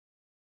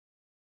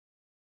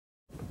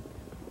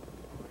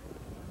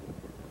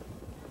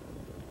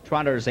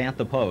trotters at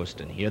the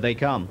post, and here they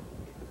come.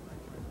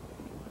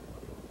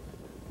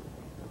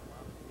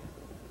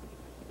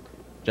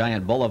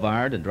 Giant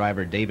Boulevard and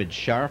driver David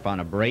Scharf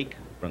on a break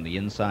from the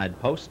inside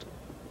post.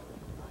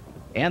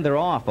 And they're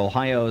off.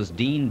 Ohio's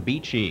Dean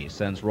Beachy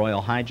sends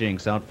Royal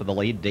Hijinks out for the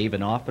lead.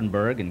 David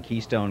Offenberg and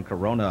Keystone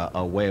Corona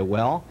away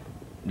well.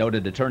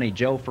 Noted attorney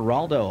Joe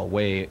Feraldo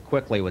away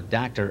quickly with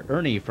Dr.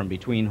 Ernie from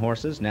between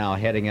horses, now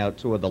heading out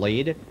toward the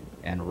lead.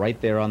 And right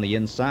there on the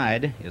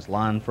inside is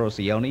Lon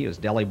Frocione, whose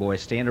Deli Boy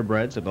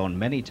Standardbreds have owned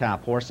many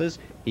top horses.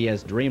 He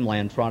has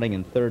Dreamland trotting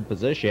in third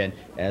position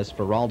as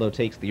Feraldo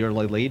takes the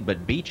early lead,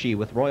 but Beachy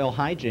with Royal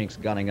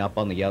Hijinks gunning up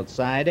on the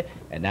outside.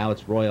 And now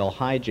it's Royal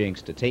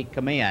Hijinks to take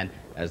command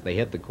as they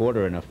hit the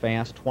quarter in a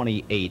fast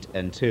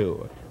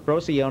 28-2.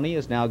 Frocione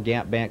is now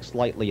gapped back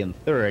slightly in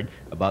third,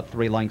 about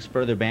 3 lengths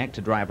further back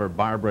to driver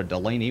Barbara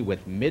Delaney,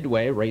 with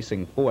Midway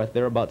racing fourth.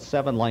 They're about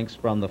 7 lengths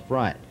from the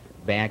front.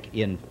 Back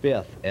in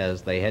fifth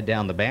as they head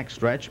down the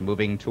backstretch.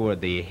 Moving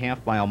toward the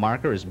half-mile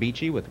marker is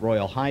Beachy with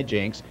Royal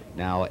Hijinks,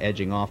 now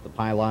edging off the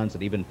pylons,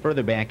 and even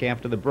further back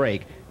after the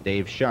break,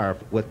 Dave Scharf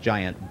with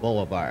Giant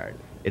Boulevard.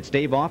 It's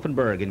Dave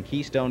Offenberg and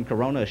Keystone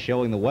Corona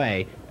showing the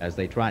way as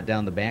they trot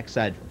down the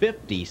backside.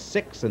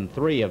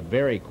 56-3, a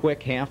very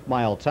quick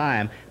half-mile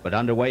time. But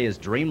underway is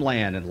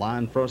Dreamland and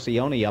Lon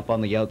Frocione up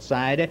on the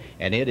outside.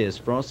 And it is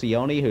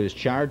Frocione who's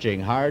charging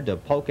hard to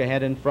poke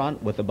ahead in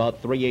front with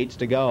about 3/8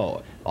 to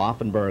go.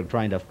 Offenberg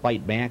trying to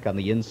fight back on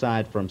the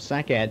inside from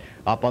second.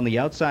 Up on the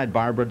outside,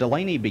 Barbara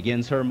Delaney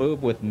begins her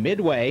move with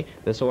Midway.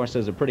 This horse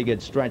has a pretty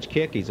good stretch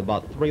kick. He's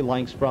about 3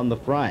 lengths from the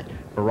front.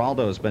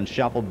 Feraldo's been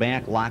shuffled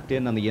back, locked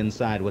in on the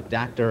inside with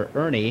Dr.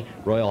 Ernie.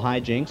 Royal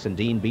Hijinks and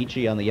Dean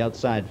Beachy on the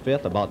outside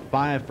fifth, about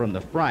 5 from the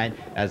front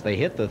as they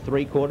hit the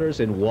 3/4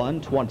 in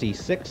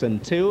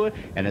 1:26-2.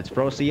 And it's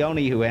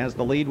Frocione who has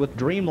the lead with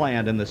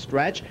Dreamland in the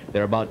stretch.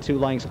 They're about 2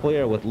 lengths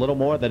clear with little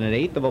more than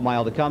 1/8 of a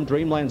mile to come.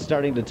 Dreamland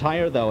starting to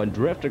tire though and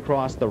drift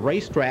across the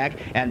racetrack,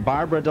 and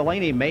Barbara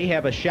Delaney may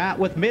have a shot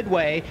with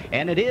Midway,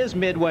 and it is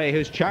Midway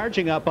who's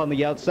charging up on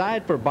the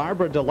outside for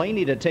Barbara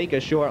Delaney to take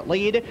a short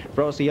lead.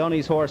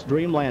 Frocione's horse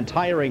Dreamland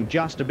tiring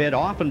just a bit.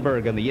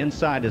 Offenberg on the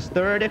inside is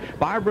third.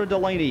 Barbara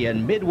Delaney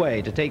and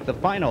Midway to take the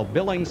final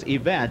Billings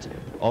event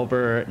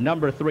over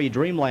number 3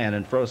 Dreamland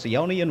and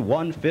Frocione in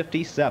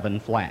 1:57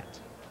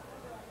 flat.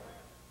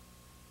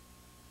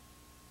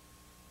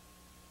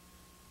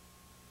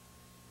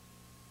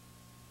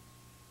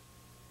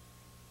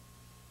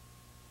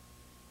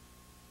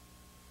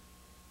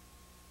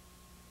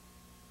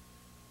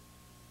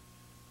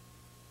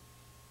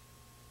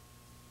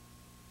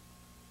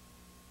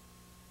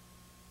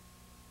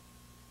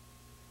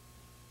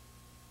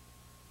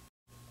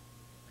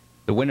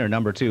 The winner,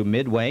 number 2,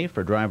 Midway,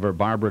 for driver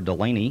Barbara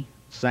Delaney.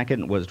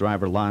 Second was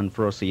driver Lon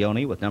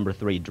Frocione with number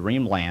 3,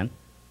 Dreamland.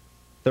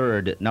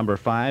 Third, number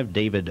 5,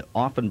 David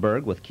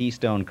Offenberg with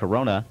Keystone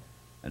Corona.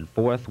 And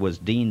fourth was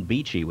Dean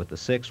Beachy with the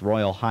 6,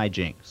 Royal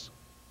Hijinks.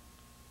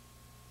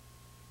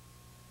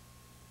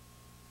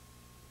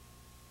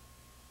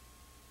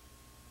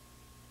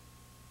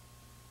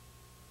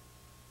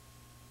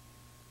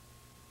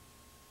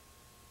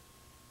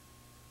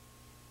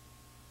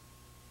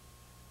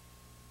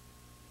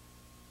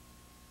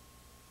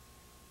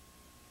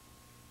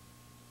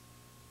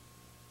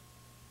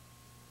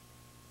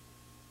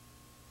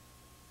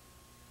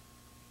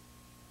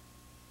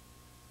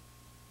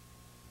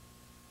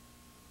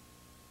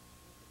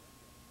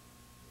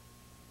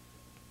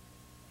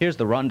 Here's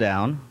the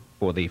rundown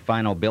for the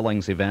final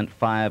Billings event,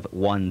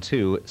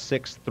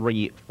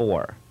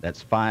 5-1-2-6-3-4.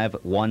 That's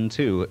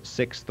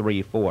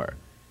 5-1-2-6-3-4.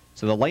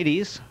 So the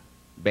ladies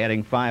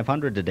batting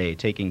 500 today,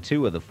 taking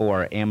 2 of the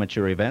 4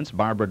 amateur events.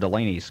 Barbara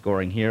Delaney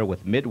scoring here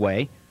with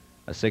Midway,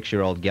 a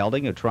 6-year-old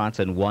gelding who trots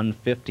in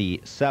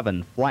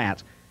 1:57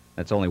 flat.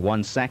 That's only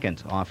 1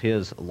 second off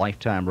his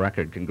lifetime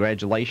record.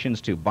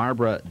 Congratulations to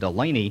Barbara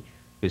Delaney,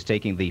 who's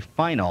taking the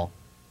final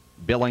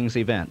Billings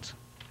event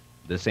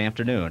this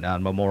afternoon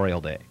on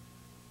Memorial Day.